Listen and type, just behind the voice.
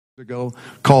ago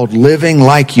called Living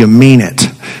Like You Mean It.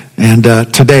 And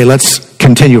today, let's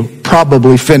continue,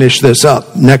 probably finish this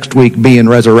up, next week being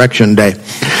Resurrection Day.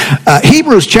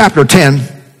 Hebrews chapter 10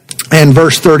 and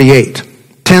verse 38,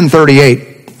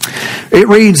 10:38. It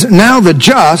reads, "Now the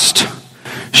just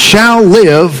shall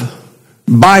live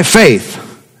by faith.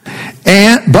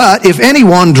 But if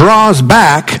anyone draws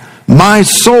back, my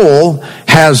soul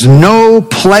has no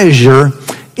pleasure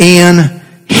in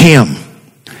him."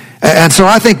 And so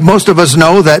I think most of us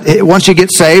know that once you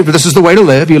get saved, this is the way to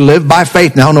live. You live by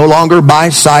faith now, no longer by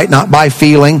sight, not by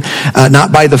feeling,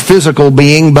 not by the physical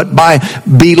being, but by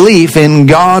belief in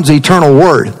God's eternal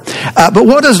word. But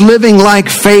what does living like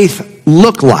faith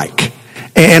look like?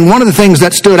 And one of the things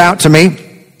that stood out to me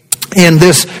in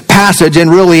this passage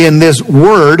and really in this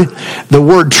word, the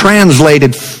word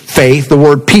translated faith, the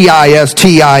word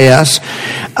P-I-S-T-I-S,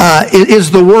 is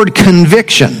the word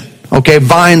conviction. Okay,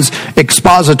 Vine's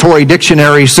expository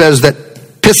dictionary says that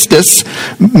pistis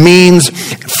means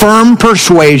firm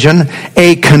persuasion,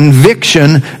 a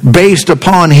conviction based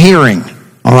upon hearing.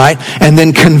 All right, and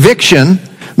then conviction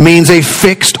means a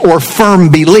fixed or firm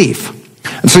belief.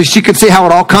 And so you can see how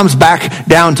it all comes back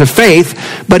down to faith,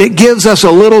 but it gives us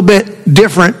a little bit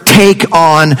different take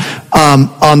on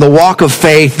the walk of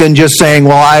faith than just saying,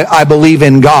 well, I believe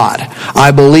in God.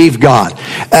 I believe God.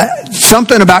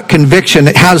 Something about conviction,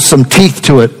 it has some teeth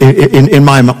to it in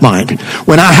my mind.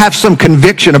 When I have some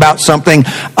conviction about something,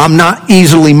 I'm not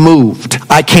easily moved.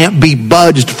 I can't be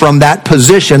budged from that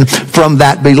position, from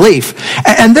that belief.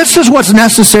 And this is what's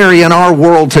necessary in our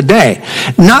world today.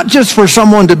 Not just for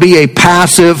someone to be a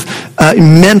passive,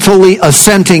 mentally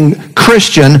assenting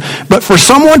Christian, but for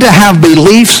someone to have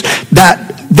beliefs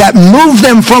that move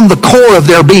them from the core of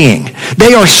their being.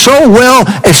 They are so well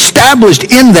established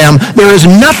in them, there is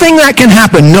nothing that can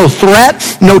happen. No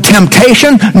threat, no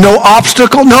temptation, no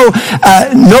obstacle, no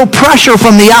pressure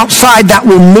from the outside that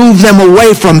will move them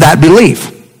away from that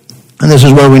belief. And this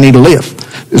is where we need to live.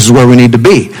 This is where we need to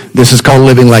be. This is called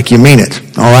living like you mean it.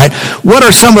 All right? What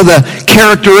are some of the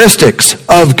characteristics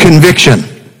of conviction?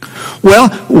 Well,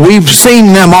 we've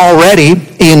seen them already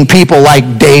in people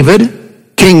like David,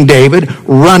 King David,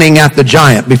 running at the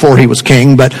giant before he was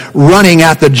king, but running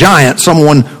at the giant,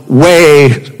 someone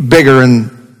way bigger and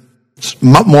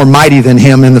more mighty than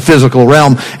him in the physical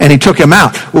realm, and he took him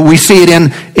out. Well, we see it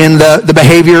in the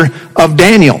behavior of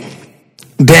Daniel.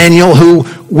 Daniel, who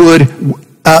would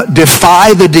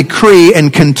defy the decree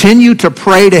and continue to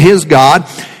pray to his God,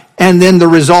 and then the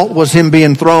result was him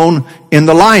being thrown in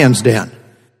the lion's den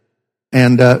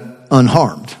and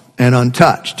unharmed and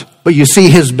untouched. But you see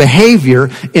his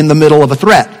behavior in the middle of a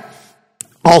threat.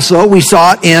 Also, we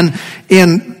saw it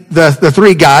in the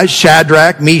three guys,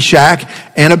 Shadrach, Meshach,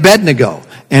 and Abednego,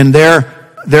 and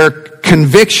their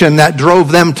conviction that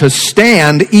drove them to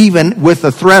stand even with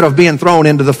the threat of being thrown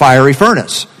into the fiery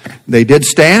furnace. They did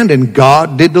stand, and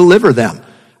God did deliver them.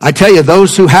 I tell you,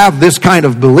 those who have this kind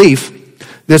of belief,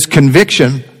 this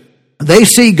conviction, they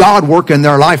see God work in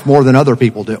their life more than other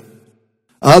people do.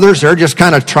 Others are just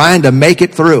kind of trying to make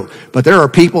it through. But there are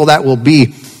people that will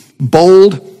be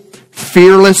bold,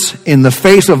 fearless in the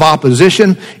face of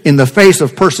opposition, in the face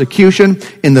of persecution,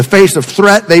 in the face of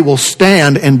threat. They will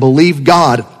stand and believe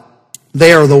God.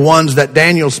 They are the ones that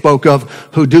Daniel spoke of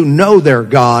who do know their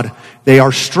God. They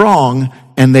are strong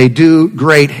and they do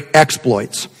great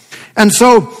exploits. And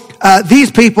so these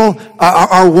people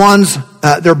are ones,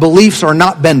 their beliefs are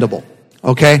not bendable.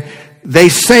 Okay? They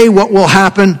say what will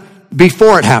happen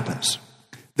before it happens.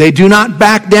 They do not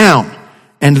back down,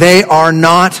 and they are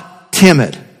not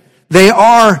timid. They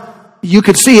are, you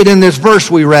could see it in this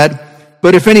verse we read,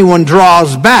 but if anyone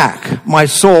draws back, my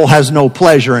soul has no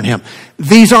pleasure in him.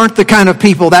 These aren't the kind of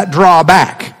people that draw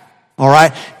back, all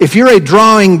right? If you're a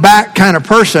drawing back kind of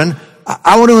person,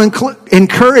 I want to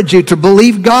encourage you to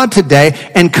believe God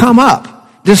today and come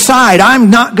up. Decide, I'm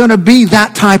not going to be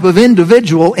that type of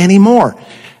individual anymore.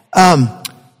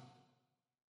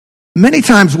 Many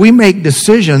times we make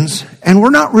decisions and we're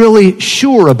not really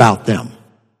sure about them.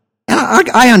 And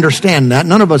I understand that.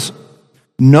 None of us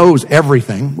knows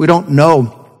everything. We don't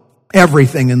know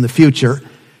everything in the future.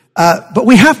 But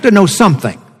we have to know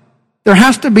something. There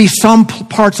has to be some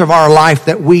parts of our life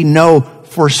that we know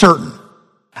for certain.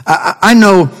 I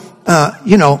know,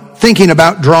 thinking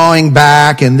about drawing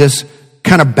back and this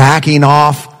kind of backing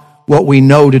off what we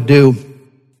know to do.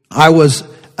 I was,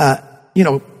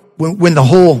 when the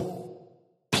whole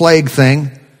plague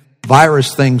thing,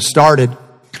 virus thing started,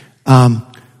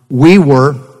 we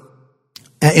were,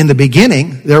 in the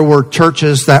beginning, there were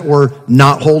churches that were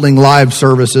not holding live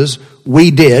services.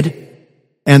 We did.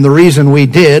 And the reason we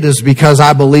did is because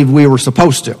I believe we were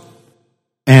supposed to.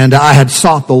 And I had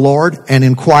sought the Lord and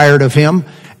inquired of him,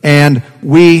 and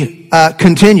we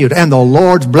continued, and the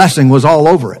Lord's blessing was all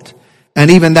over it.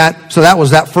 And even that, so that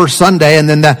was that first Sunday, and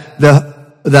then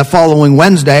the following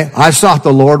Wednesday, I sought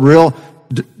the Lord real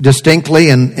distinctly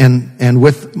and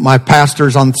with my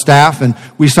pastors on staff, and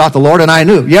we sought the Lord, and I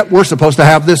knew, yep, we're supposed to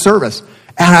have this service.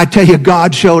 And I tell you,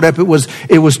 God showed up. It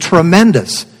was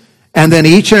tremendous. And then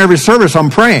each and every service I'm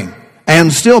praying,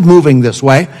 and still moving this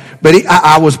way. But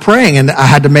I was praying, and I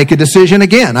had to make a decision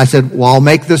again. I said, well, I'll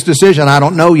make this decision. I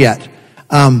don't know yet.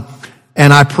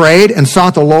 And I prayed and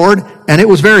sought the Lord, and it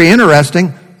was very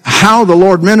interesting how the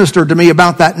Lord ministered to me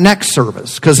about that next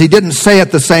service, because he didn't say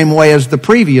it the same way as the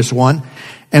previous one.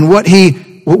 And what he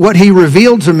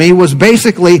revealed to me was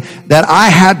basically that I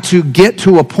had to get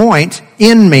to a point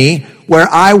in me where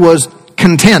I was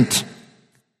content.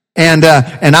 And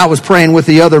I was praying with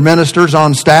the other ministers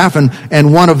on staff,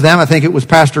 and one of them, I think it was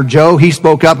Pastor Joe, he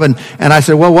spoke up and I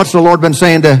said, well, what's the Lord been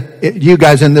saying to you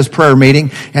guys in this prayer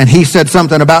meeting? And he said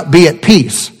something about be at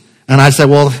peace. And I said,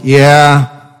 well,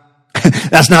 yeah,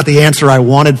 that's not the answer I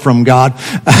wanted from God,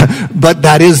 but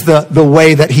that is the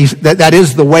way that that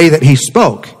is the way that he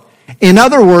spoke. In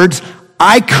other words,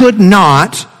 I could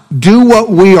not do what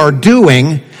we are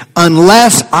doing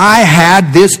unless I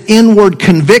had this inward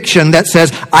conviction that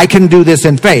says I can do this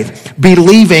in faith,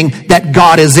 believing that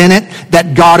God is in it,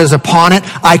 that God is upon it.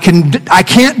 I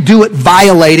can't do it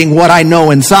violating what I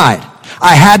know inside.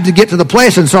 I had to get to the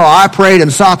place, and so I prayed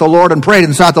and sought the Lord and prayed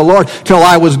and sought the Lord till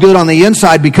I was good on the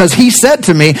inside, because he said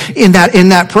to me in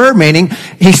that prayer meeting,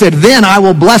 he said, then I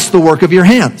will bless the work of your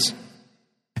hands.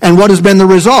 And what has been the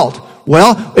result?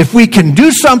 Well, if we can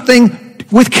do something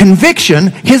with conviction,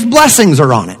 his blessings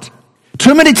are on it.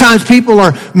 Too many times people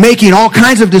are making all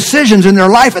kinds of decisions in their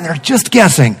life and they're just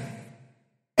guessing.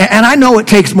 And I know it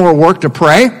takes more work to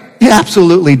pray. It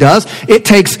absolutely does. It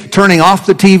takes turning off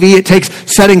the TV. It takes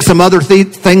setting some other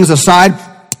things aside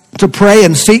to pray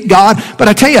and seek God. But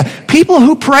I tell you, people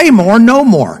who pray more know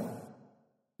more.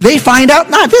 They find out,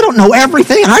 they don't know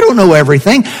everything. I don't know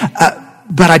everything.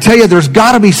 But I tell you, there's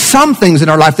got to be some things in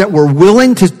our life that we're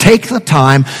willing to take the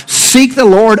time, seek the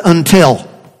Lord until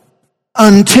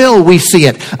we see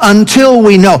it, until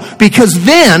we know. Because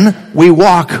then we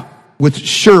walk with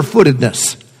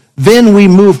sure-footedness. Then we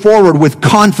move forward with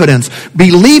confidence,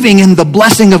 believing in the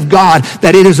blessing of God,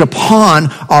 that it is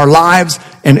upon our lives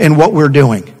and what we're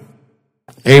doing.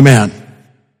 Amen.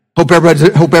 Hope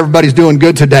everybody's doing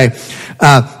good today.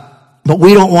 But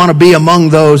we don't want to be among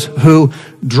those who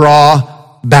draw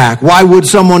back. Why would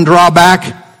someone draw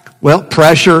back? Well,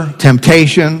 pressure,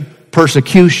 temptation,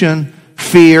 persecution,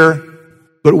 fear.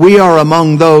 But we are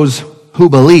among those who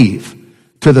believe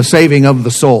to the saving of the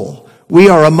soul. We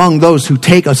are among those who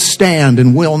take a stand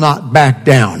and will not back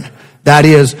down. That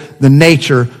is the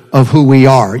nature of who we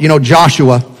are. You know,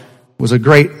 Joshua was a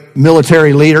great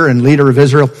military leader and leader of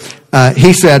Israel.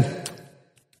 He said,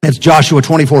 it's Joshua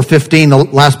 24:15, the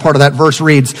last part of that verse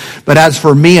reads, but as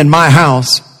for me and my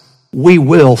house, we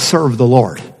will serve the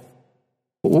Lord.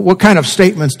 What kind of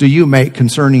statements do you make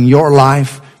concerning your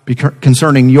life,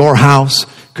 concerning your house,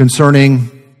 concerning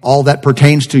all that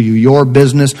pertains to you, your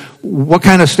business? What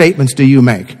kind of statements do you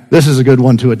make? This is a good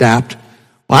one to adapt.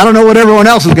 Well, I don't know what everyone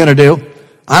else is going to do.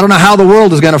 I don't know how the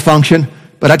world is going to function,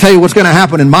 but I tell you what's going to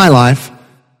happen in my life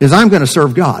is I'm going to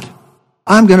serve God.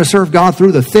 I'm going to serve God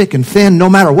through the thick and thin. No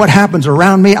matter what happens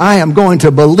around me, I am going to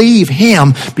believe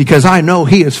him because I know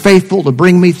he is faithful to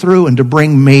bring me through and to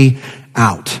bring me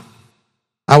out.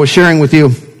 I was sharing with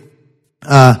you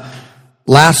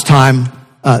last time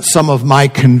some of my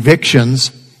convictions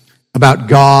about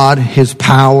God, his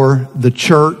power, the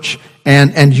church,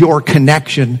 and your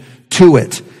connection to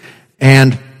it.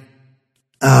 And,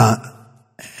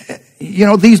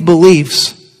 these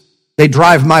beliefs, they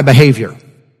drive my behavior.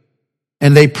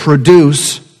 And they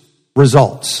produce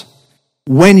results.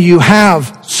 When you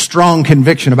have strong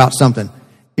conviction about something,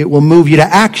 it will move you to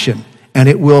action and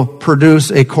it will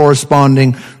produce a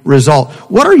corresponding result.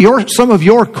 What are some of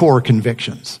your core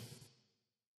convictions?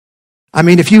 I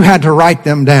mean, if you had to write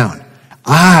them down,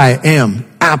 I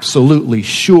am absolutely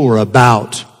sure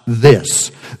about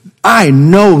this. I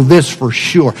know this for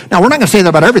sure. Now, we're not going to say that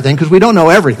about everything because we don't know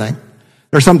everything.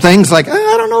 There's some things like,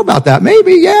 I don't know about that.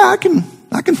 Maybe, yeah, I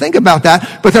can think about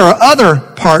that. But there are other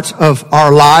parts of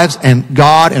our lives and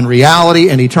God and reality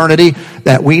and eternity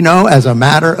that we know as a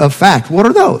matter of fact. What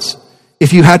are those?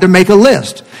 If you had to make a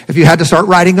list, if you had to start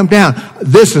writing them down,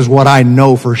 this is what I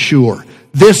know for sure.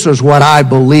 This is what I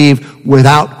believe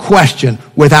without question,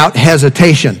 without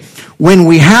hesitation. When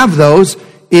we have those,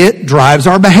 it drives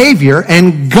our behavior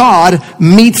and God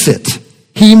meets it.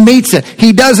 He meets it.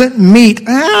 He doesn't meet,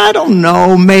 I don't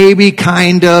know, maybe,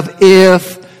 kind of,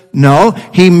 if. No,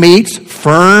 he meets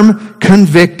firm,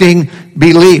 convicting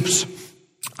beliefs.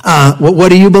 What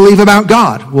do you believe about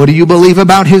God? What do you believe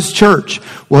about His church?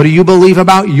 What do you believe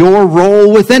about your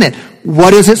role within it?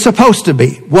 What is it supposed to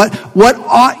be? What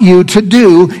ought you to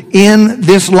do in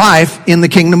this life in the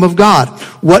kingdom of God?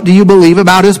 What do you believe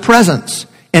about His presence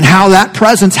and how that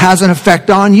presence has an effect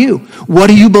on you? What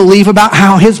do you believe about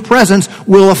how His presence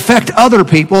will affect other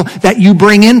people that you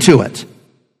bring into it?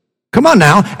 Come on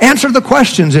now, answer the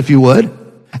questions if you would.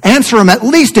 Answer them at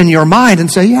least in your mind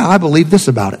and say, yeah, I believe this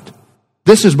about it.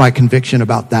 This is my conviction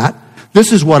about that.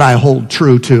 This is what I hold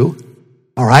true to.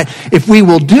 All right? If we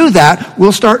will do that,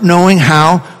 we'll start knowing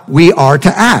how we are to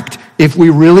act. If we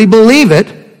really believe it,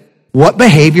 what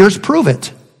behaviors prove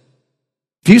it?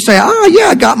 If you say, yeah,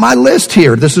 I got my list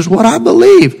here. This is what I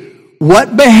believe.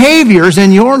 What behaviors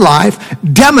in your life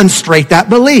demonstrate that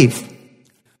belief?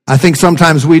 I think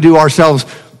sometimes we do ourselves,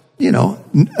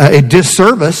 a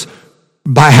disservice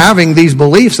by having these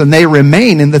beliefs and they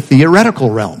remain in the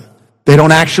theoretical realm. They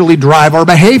don't actually drive our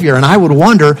behavior. And I would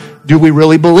wonder, do we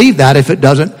really believe that if it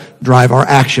doesn't drive our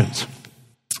actions?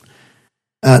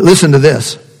 Listen to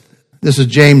this. This is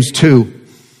James 2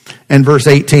 and verse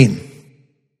 18.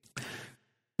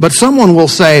 But someone will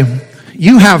say,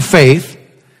 you have faith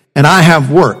and I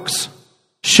have works.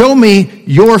 Show me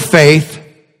your faith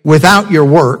without your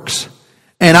works,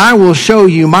 and I will show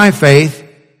you my faith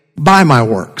by my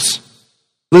works.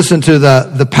 Listen to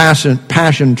the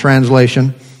Passion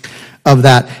translation of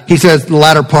that. He says, the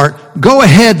latter part, go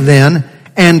ahead then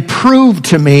and prove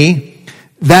to me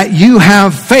that you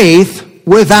have faith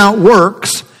without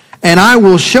works, and I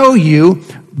will show you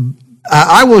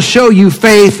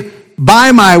faith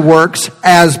by my works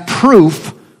as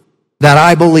proof that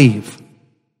I believe.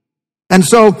 And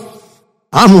so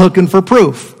I'm looking for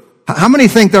proof. How many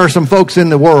think there are some folks in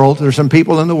the world, there's some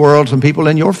people in the world, some people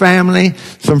in your family,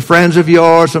 some friends of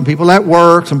yours, some people at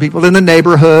work, some people in the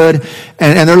neighborhood,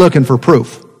 and they're looking for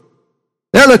proof.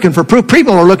 They're looking for proof.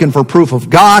 People are looking for proof of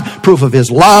God, proof of His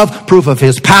love, proof of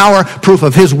His power, proof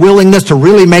of His willingness to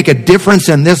really make a difference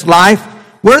in this life.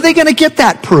 Where are they going to get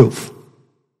that proof?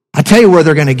 I tell you where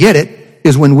they're going to get it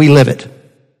is when we live it.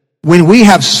 When we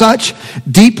have such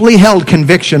deeply held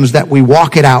convictions that we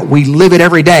walk it out, we live it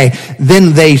every day,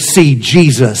 then they see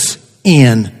Jesus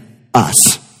in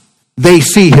us. They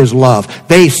see His love.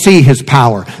 They see His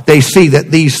power. They see that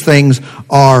these things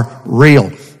are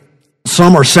real.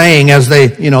 Some are saying as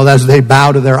they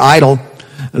bow to their idol,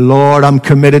 Lord, I'm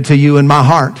committed to you in my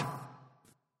heart.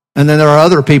 And then there are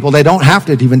other people, they don't have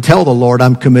to even tell the Lord,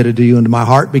 I'm committed to you into my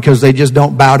heart, because they just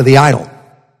don't bow to the idol.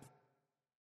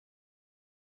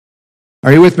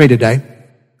 Are you with me today?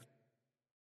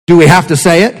 Do we have to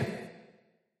say it?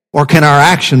 Or can our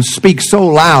actions speak so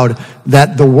loud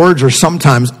that the words are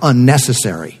sometimes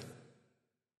unnecessary?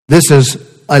 This is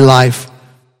a life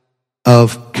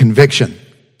of conviction.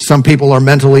 Some people are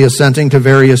mentally assenting to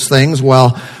various things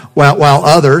while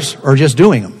others are just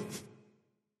doing them.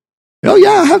 Oh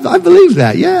yeah, I believe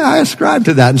that. Yeah, I ascribe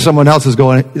to that. And someone else is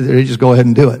they just go ahead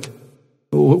and do it.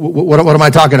 What am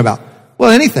I talking about? Well,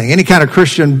 anything, any kind of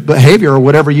Christian behavior or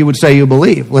whatever you would say you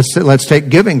believe. Let's take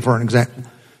giving for an example.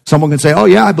 Someone can say, oh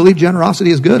yeah, I believe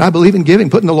generosity is good. I believe in giving,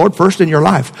 putting the Lord first in your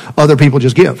life. Other people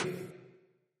just give.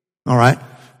 All right.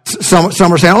 Some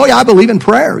are saying, oh yeah, I believe in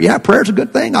prayer. Yeah, prayer's a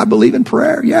good thing. I believe in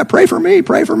prayer. Yeah, pray for me,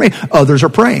 pray for me. Others are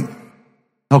praying.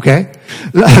 Okay.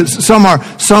 Some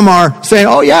are saying,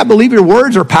 oh yeah, I believe your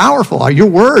words are powerful. Your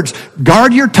words,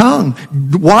 guard your tongue.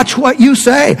 Watch what you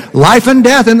say. Life and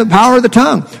death in the power of the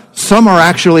tongue. Some are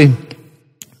actually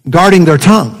guarding their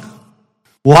tongue,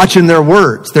 watching their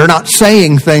words. They're not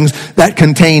saying things that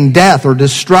contain death or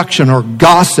destruction or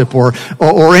gossip or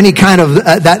any kind of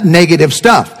that negative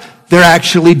stuff. They're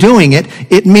actually doing it.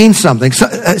 It means something.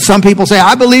 Some people say,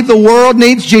 I believe the world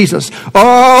needs Jesus.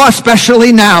 Oh,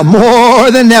 especially now, more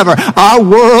than ever. Our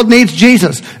world needs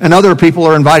Jesus. And other people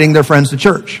are inviting their friends to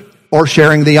church or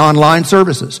sharing the online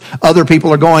services. Other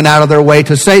people are going out of their way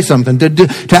to say something,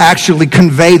 to actually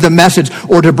convey the message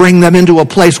or to bring them into a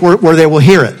place where they will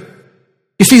hear it.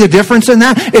 You see the difference in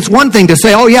that? It's one thing to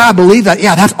say, oh yeah, I believe that.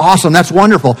 Yeah, that's awesome. That's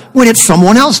wonderful. When it's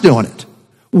someone else doing it.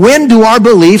 When do our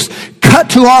beliefs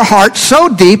cut to our heart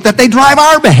so deep that they drive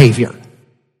our behavior?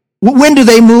 When do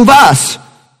they move us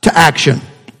to action?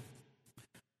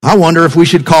 I wonder if we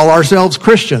should call ourselves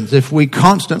Christians if we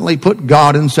constantly put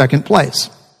God in second place.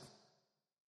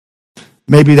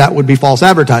 Maybe that would be false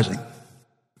advertising.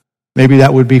 Maybe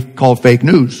that would be called fake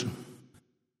news.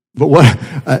 But what?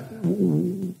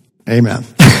 Amen.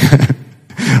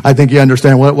 I think you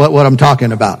understand what I'm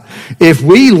talking about. If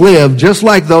we live just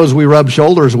like those we rub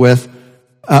shoulders with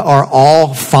are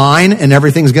all fine and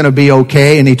everything's going to be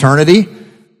okay in eternity,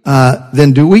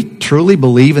 then do we truly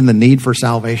believe in the need for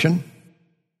salvation?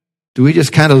 Do we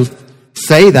just kind of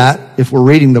say that if we're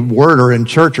reading the Word or in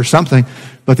church or something,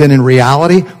 but then in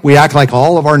reality, we act like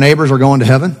all of our neighbors are going to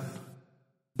heaven?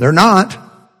 They're not.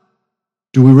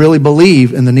 Do we really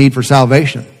believe in the need for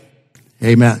salvation?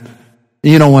 Amen.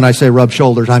 You know, when I say rub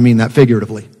shoulders, I mean that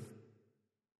figuratively.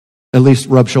 At least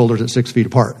rub shoulders at 6 feet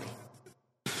apart.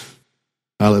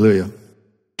 Hallelujah.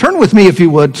 Turn with me, if you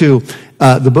would, to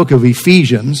the book of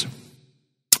Ephesians,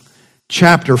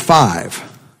 chapter 5.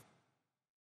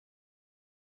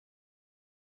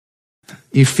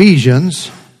 Ephesians,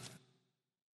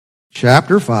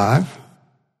 chapter 5.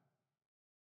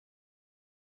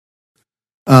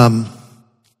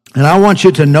 And I want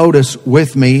you to notice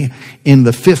with me in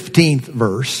the 15th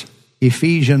verse,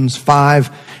 Ephesians 5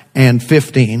 and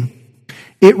 15.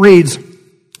 It reads,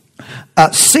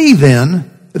 see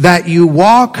then that you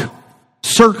walk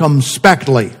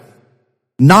circumspectly,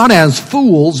 not as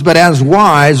fools, but as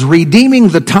wise, redeeming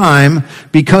the time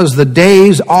because the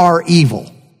days are evil.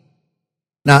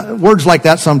 Now, words like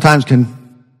that sometimes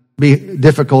can be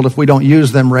difficult if we don't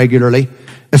use them regularly,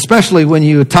 especially when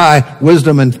you tie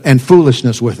wisdom and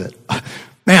foolishness with it.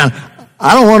 Man,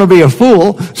 I don't want to be a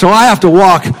fool, so I have to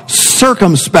walk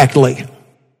circumspectly.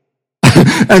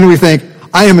 And we think,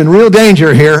 I am in real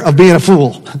danger here of being a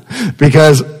fool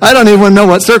because I don't even know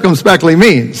what circumspectly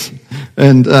means.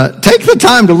 And take the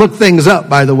time to look things up,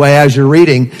 by the way, as you're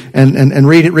reading and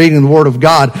reading the Word of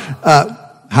God.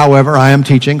 However, I am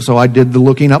teaching, so I did the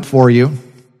looking up for you.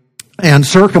 And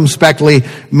circumspectly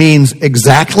means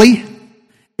exactly.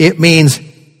 It means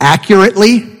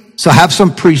accurately. So have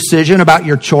some precision about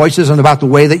your choices and about the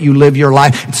way that you live your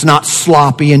life. It's not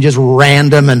sloppy and just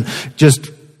random and just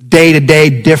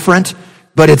day-to-day different,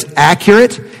 but it's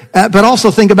accurate. But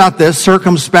also think about this,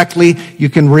 circumspectly, you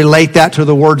can relate that to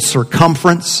the word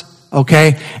circumference,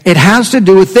 okay? It has to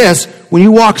do with this. When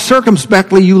you walk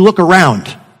circumspectly, you look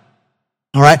around.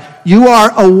 All right? You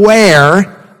are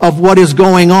aware of what is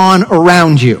going on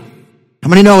around you. How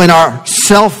many know in our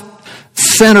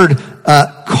self-centered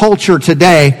culture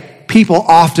today, people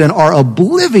often are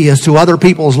oblivious to other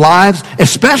people's lives,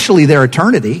 especially their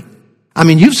eternity? I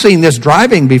mean, you've seen this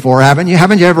driving before, haven't you?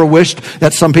 Haven't you ever wished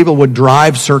that some people would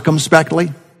drive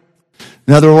circumspectly?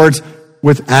 In other words,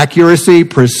 with accuracy,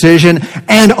 precision,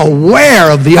 and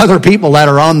aware of the other people that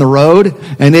are on the road,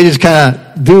 and they just kind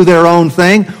of do their own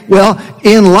thing. Well,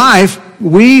 in life,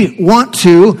 we want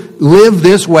to live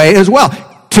this way as well.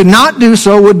 To not do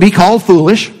so would be called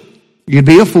foolish. You'd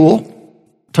be a fool.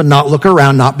 To not look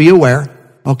around, not be aware.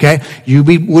 Okay?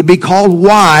 Would be called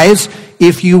wise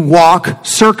if you walk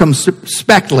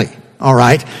circumspectly. All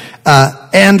right?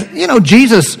 And, you know,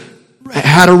 Jesus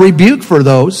had a rebuke for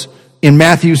those in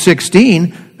Matthew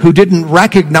 16 who didn't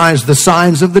recognize the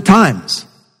signs of the times.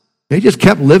 They just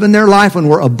kept living their life and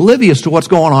were oblivious to what's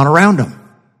going on around them.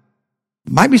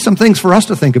 Might be some things for us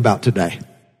to think about today.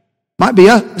 Might be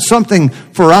something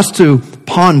for us to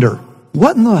ponder.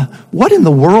 What in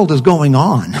the world is going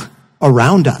on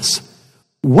around us?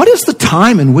 What is the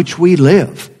time in which we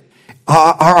live?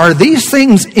 Are these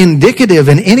things indicative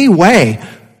in any way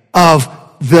of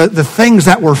the things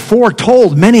that were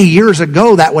foretold many years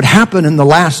ago that would happen in the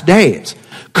last days?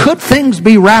 Could things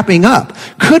be wrapping up?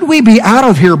 Could we be out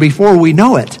of here before we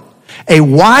know it? A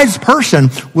wise person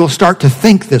will start to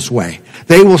think this way.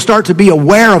 They will start to be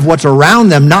aware of what's around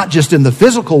them, not just in the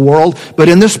physical world, but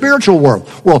in the spiritual world.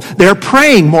 Well, they're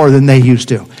praying more than they used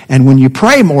to. And when you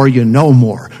pray more, you know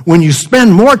more. When you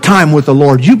spend more time with the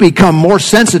Lord, you become more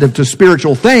sensitive to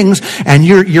spiritual things, and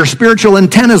your spiritual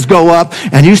antennas go up,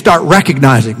 and you start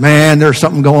recognizing, man, there's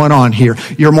something going on here.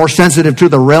 You're more sensitive to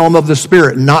the realm of the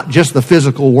spirit, not just the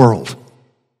physical world.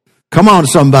 Come on,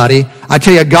 somebody. I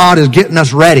tell you, God is getting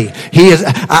us ready.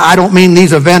 I don't mean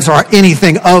these events are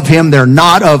anything of Him. They're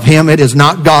not of Him. It is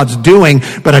not God's doing.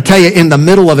 But I tell you, in the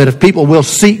middle of it, if people will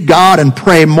seek God and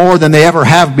pray more than they ever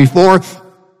have before,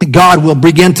 God will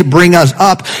begin to bring us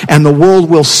up, and the world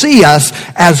will see us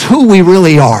as who we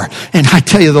really are. And I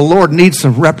tell you, the Lord needs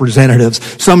some representatives,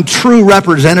 some true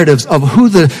representatives of who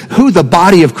the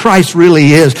body of Christ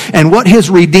really is and what His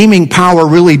redeeming power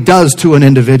really does to an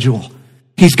individual.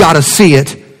 He's got to see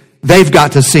it. They've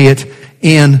got to see it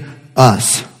in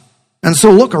us. And so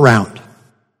look around.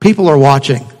 People are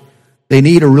watching. They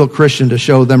need a real Christian to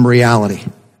show them reality.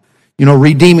 You know,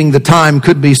 redeeming the time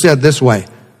could be said this way.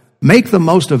 Make the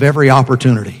most of every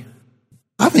opportunity.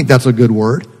 I think that's a good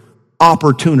word.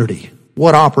 Opportunity.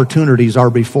 What opportunities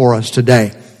are before us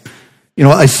today? You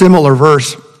know, a similar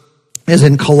verse is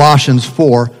in Colossians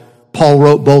 4. Paul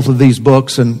wrote both of these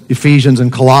books, and Ephesians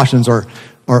and Colossians are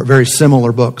very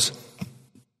similar books.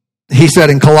 He said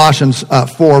in Colossians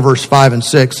 4, verse 5 and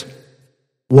 6,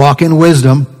 walk in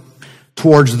wisdom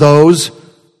towards those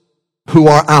who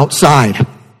are outside.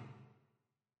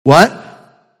 What?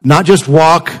 Not just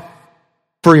walk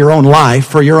for your own life,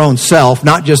 for your own self,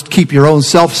 not just keep your own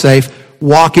self safe.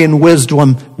 Walk in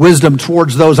wisdom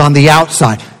towards those on the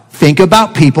outside. Think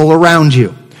about people around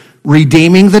you.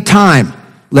 Redeeming the time.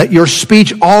 Let your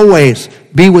speech always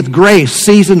be with grace,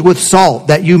 seasoned with salt,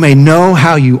 that you may know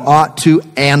how you ought to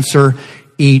answer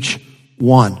each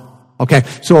one. Okay,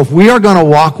 so if we are going to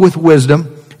walk with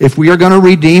wisdom, if we are going to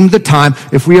redeem the time,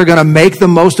 if we are going to make the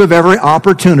most of every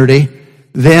opportunity,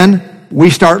 then we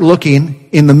start looking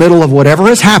in the middle of whatever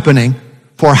is happening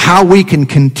for how we can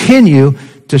continue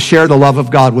to share the love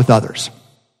of God with others.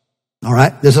 All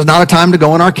right? This is not a time to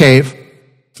go in our cave.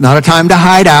 It's not a time to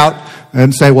hide out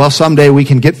and say, well, someday we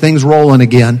can get things rolling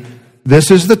again.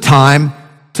 This is the time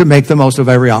to make the most of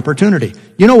every opportunity.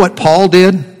 You know what Paul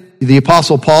did? The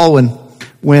Apostle Paul,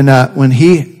 when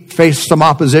he faced some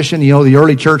opposition, you know, the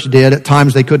early church did. At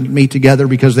times they couldn't meet together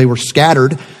because they were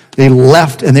scattered. They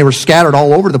left and they were scattered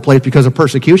all over the place because of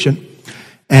persecution.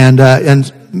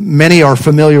 And many are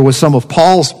familiar with some of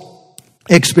Paul's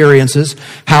experiences,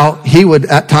 how he would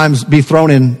at times be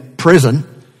thrown in prison.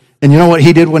 And you know what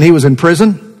he did when he was in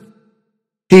prison?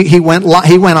 He went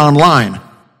online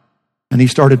and he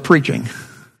started preaching.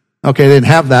 Okay, they didn't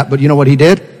have that, but you know what he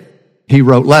did? He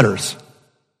wrote letters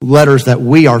that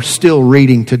we are still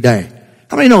reading today.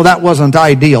 How many know that wasn't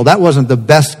ideal? That wasn't the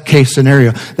best case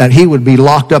scenario, that he would be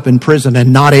locked up in prison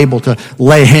and not able to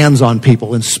lay hands on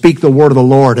people and speak the word of the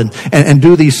Lord and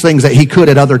do these things that he could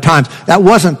at other times. That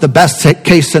wasn't the best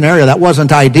case scenario. That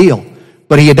wasn't ideal.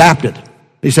 But he adapted.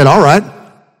 He said, all right,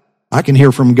 I can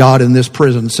hear from God in this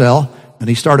prison cell. And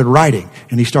he started writing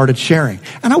and he started sharing.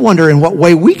 And I wonder in what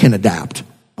way we can adapt.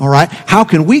 All right? How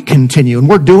can we continue? And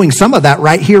we're doing some of that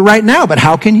right here, right now. But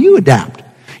how can you adapt?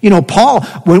 You know, Paul,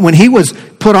 when he was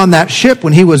put on that ship,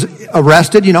 when he was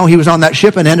arrested, you know, he was on that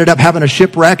ship and ended up having a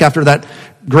shipwreck after that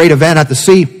great event at the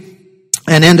sea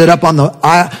and ended up on the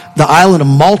island of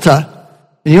Malta.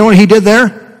 And you know what he did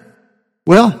there?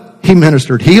 Well, he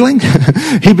ministered healing.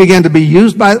 He began to be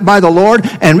used by the Lord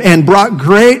and brought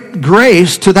great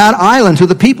grace to that island, to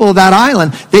the people of that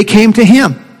island. They came to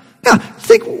him. Now,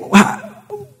 think,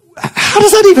 how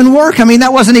does that even work? I mean,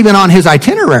 that wasn't even on his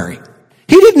itinerary.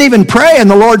 He didn't even pray and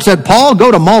the Lord said, Paul,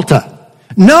 go to Malta.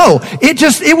 No,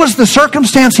 it was the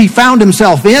circumstance he found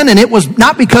himself in, and it was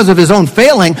not because of his own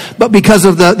failing, but because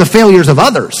of the failures of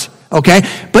others. Okay?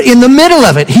 But in the middle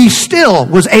of it, he still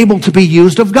was able to be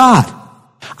used of God.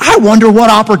 I wonder what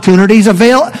opportunities are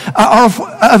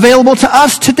available to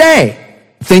us today.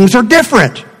 Things are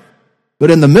different.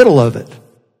 But in the middle of it,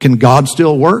 can God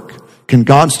still work? Can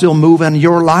God still move in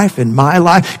your life, in my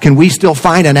life? Can we still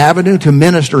find an avenue to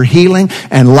minister healing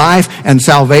and life and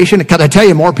salvation? Because I tell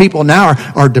you, more people now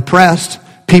are depressed.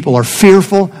 People are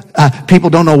fearful. People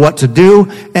don't know what to do.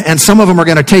 And some of them are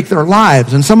going to take their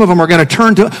lives. And some of them are going to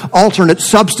turn to alternate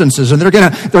substances. And they're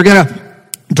going to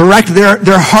direct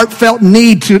their heartfelt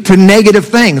need to negative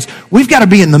things. We've got to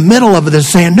be in the middle of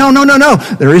this saying, no.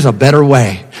 There is a better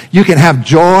way. You can have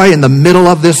joy in the middle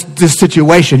of this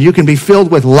situation. You can be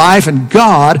filled with life, and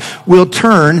God will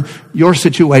turn your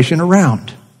situation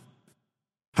around.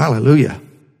 Hallelujah.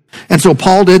 And so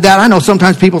Paul did that. I know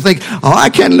sometimes people think, I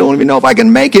don't even know if I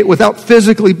can make it without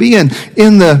physically being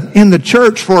in the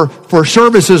church for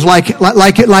services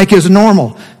like is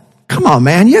normal. Come on,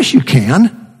 man. Yes, you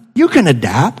can. You can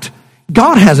adapt.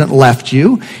 God hasn't left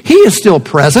you. He is still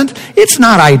present. It's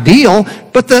not ideal,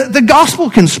 but the gospel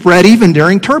can spread even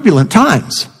during turbulent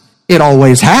times. It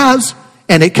always has,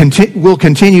 and it will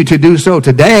continue to do so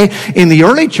today. In the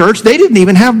early church, they didn't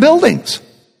even have buildings.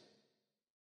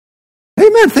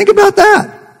 Amen. Think about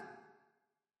that.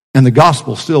 And the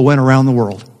gospel still went around the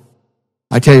world.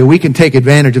 I tell you, we can take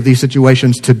advantage of these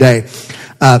situations today.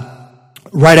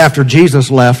 Right after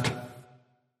Jesus left,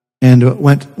 and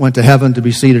went to heaven to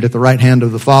be seated at the right hand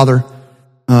of the Father.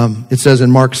 It says in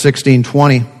Mark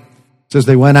 16:20, it says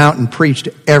they went out and preached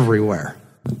everywhere.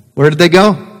 Where did they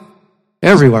go?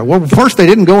 Everywhere. Well, first they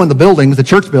didn't go in the buildings, the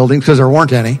church buildings, because there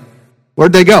weren't any.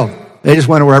 Where'd they go? They just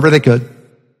went wherever they could.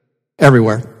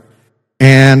 Everywhere.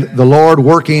 And the Lord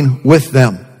working with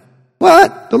them.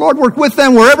 What? The Lord worked with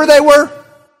them wherever they were?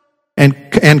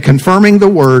 And confirming the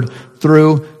word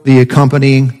through the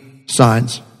accompanying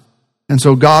signs. And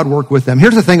so God worked with them.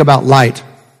 Here's the thing about light.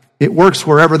 It works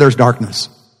wherever there's darkness.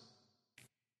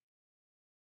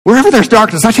 Wherever there's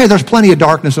darkness, I tell you, there's plenty of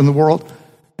darkness in the world.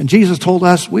 And Jesus told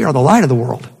us we are the light of the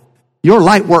world. Your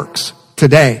light works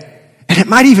today. And it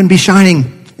might even be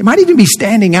shining, it might even be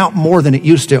standing out more than it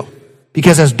used to.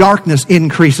 Because as darkness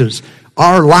increases,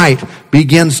 our light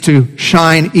begins to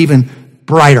shine even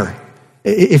brighter.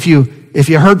 If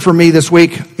you heard from me this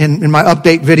week in my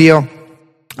update video,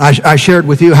 I shared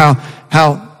with you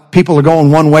how people are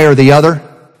going one way or the other.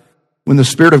 When the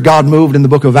Spirit of God moved in the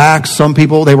book of Acts, some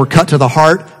people, they were cut to the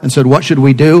heart and said, what should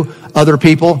we do? Other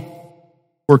people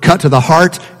were cut to the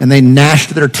heart and they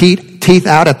gnashed their teeth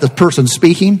out at the person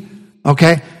speaking.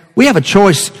 Okay? We have a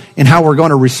choice in how we're going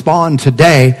to respond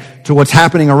today to what's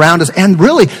happening around us, and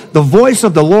really the voice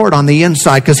of the Lord on the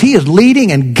inside, because He is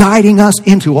leading and guiding us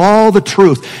into all the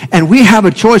truth. And we have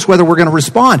a choice whether we're going to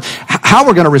respond, how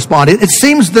we're going to respond. It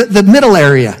seems that the middle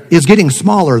area is getting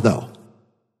smaller, though.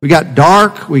 We got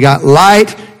dark, we got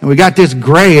light, and we got this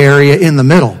gray area in the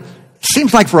middle. It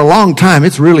seems like for a long time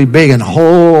it's really big and a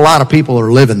whole lot of people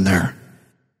are living there.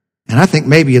 And I think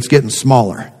maybe it's getting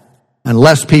smaller.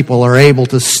 Unless people are able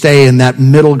to stay in that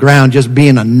middle ground, just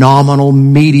being a nominal,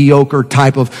 mediocre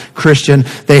type of Christian.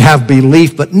 They have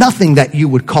belief, but nothing that you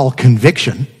would call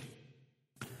conviction.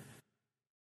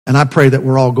 And I pray that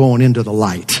we're all going into the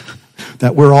light,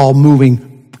 that we're all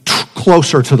moving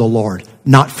closer to the Lord,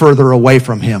 not further away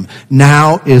from Him.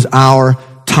 Now is our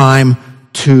time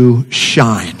to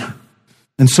shine.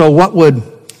 And so what would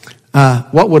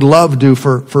love do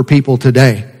for people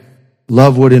today?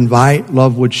 Love would invite,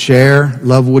 love would share,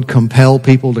 love would compel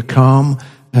people to come,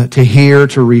 to hear,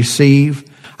 to receive.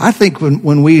 I think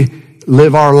when we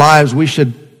live our lives, we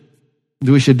should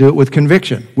do it with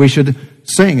conviction. We should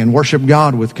sing and worship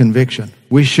God with conviction.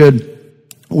 We should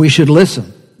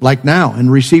listen, like now,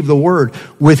 and receive the word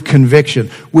with conviction.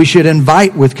 We should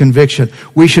invite with conviction.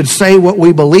 We should say what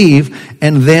we believe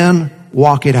and then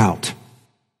walk it out.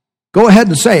 Go ahead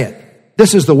and say it.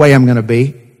 This is the way I'm going to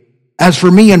be. As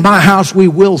for me and my house, we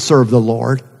will serve the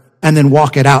Lord, and then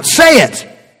walk it out. Say it,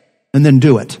 and then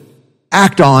do it.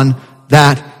 Act on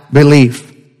that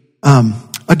belief.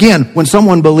 Again, when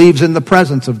someone believes in the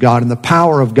presence of God and the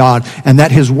power of God, and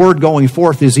that His word going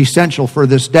forth is essential for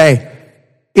this day,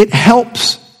 it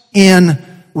helps in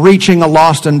reaching a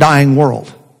lost and dying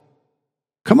world.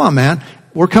 Come on, man.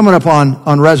 We're coming up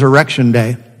on Resurrection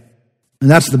Day, and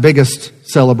that's the biggest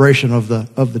celebration of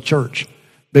the church.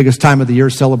 Biggest time of the year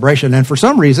celebration. And for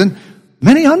some reason,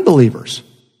 many unbelievers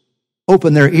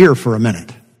open their ear for a minute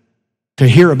to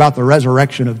hear about the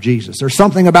resurrection of Jesus. There's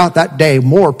something about that day,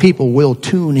 more people will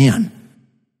tune in.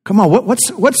 Come on,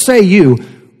 what say you?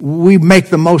 We make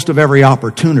the most of every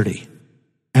opportunity.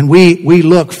 And we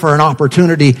look for an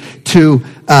opportunity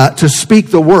to speak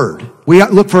the word. We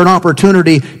look for an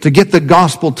opportunity to get the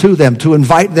gospel to them, to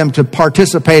invite them to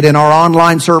participate in our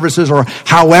online services or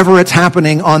however it's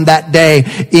happening on that day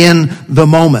in the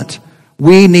moment.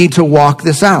 We need to walk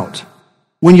this out.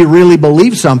 When you really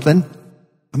believe something,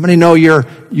 how many know your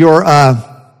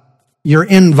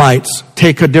invites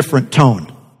take a different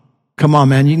tone? Come on,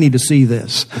 man, you need to see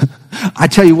this. I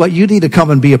tell you what, you need to come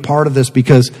and be a part of this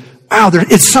because wow,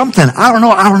 it's something. I don't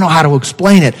know how to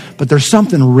explain it, but there's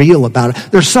something real about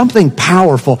it. There's something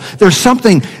powerful. There's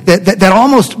something that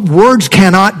almost words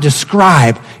cannot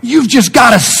describe. You've just got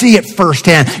to see it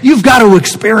firsthand. You've got to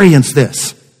experience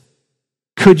this.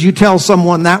 Could you tell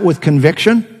someone that with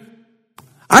conviction?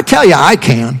 I tell you, I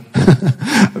can,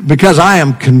 because I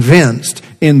am convinced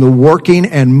in the working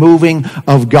and moving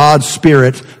of God's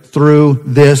Spirit through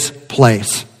this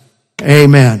place.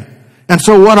 Amen. And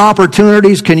so what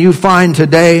opportunities can you find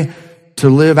today to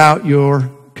live out your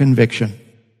conviction?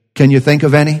 Can you think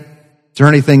of any? Is there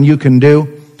anything you can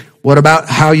do? What about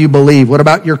how you believe? What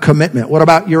about your commitment? What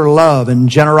about your love and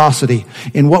generosity?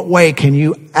 In what way can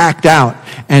you act out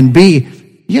and be,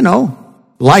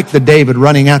 like the David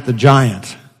running at the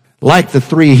giant, like the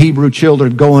 3 Hebrew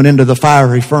children going into the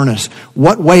fiery furnace?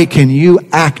 What way can you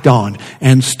act on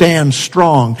and stand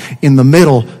strong in the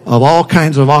middle of all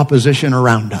kinds of opposition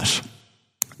around us?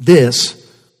 This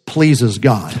pleases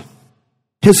God.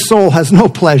 His soul has no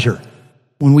pleasure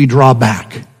when we draw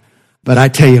back. But I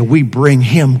tell you, we bring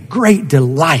Him great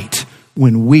delight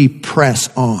when we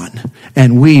press on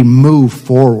and we move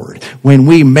forward. When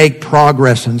we make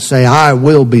progress and say, I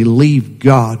will believe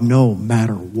God no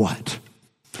matter what.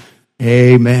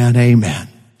 Amen, amen.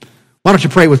 Why don't you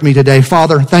pray with me today?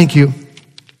 Father, thank you.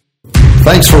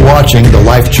 Thanks for watching the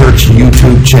Life Church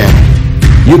YouTube channel.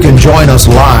 You can join us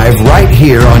live right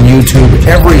here on YouTube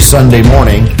every Sunday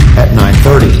morning at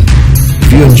 9:30.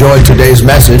 If you enjoyed today's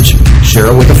message, share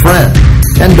it with a friend.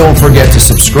 And don't forget to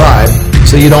subscribe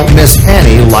so you don't miss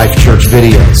any Life Church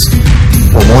videos.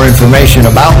 For more information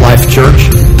about Life Church,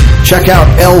 check out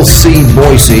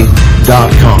lcboise.com.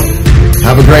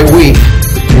 Have a great week,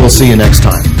 and we'll see you next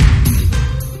time.